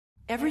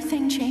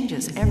Everything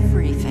changes,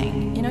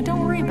 everything. Don't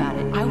worry about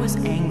it. I was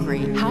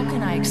angry. How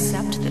can I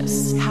accept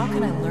this? How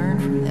can I learn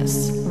from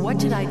this? What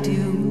did I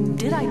do?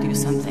 Did I do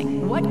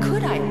something? What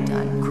could I have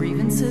done?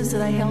 Grievances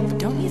that I held?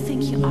 Don't you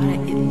think you ought to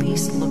at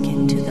least look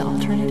into the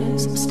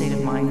alternatives? State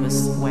of mind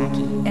was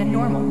wacky and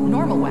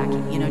normal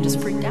wacky, just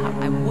freaked out.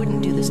 I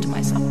wouldn't do this to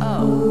myself.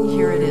 Oh,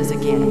 here it is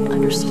again.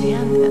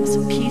 Understand this.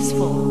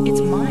 Peaceful.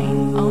 It's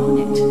mine. Own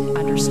it.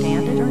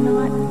 Understand it or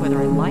not,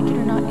 whether I like it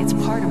or not, it's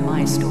part of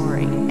my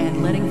story.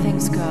 And letting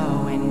things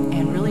go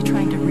and really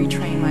trying to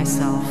retrain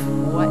myself.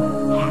 What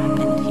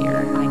happened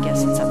here? I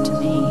guess it's up to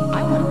me.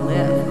 I want to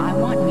live. I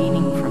want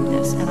meaning from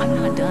this, and I'm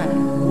not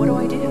done. What do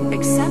I do?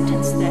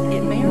 Acceptance that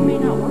it may or may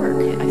not work.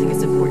 I think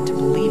it's important to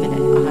believe in it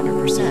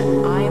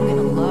 100%. I am going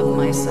to love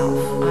myself.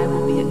 I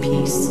will be at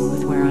peace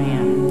with where I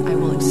am. I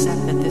will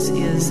accept that this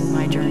is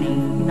my journey,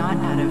 not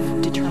out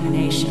of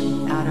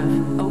determination, out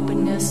of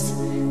openness,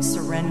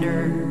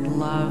 surrender,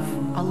 love,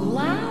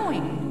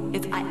 allowing.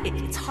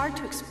 It's hard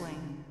to explain.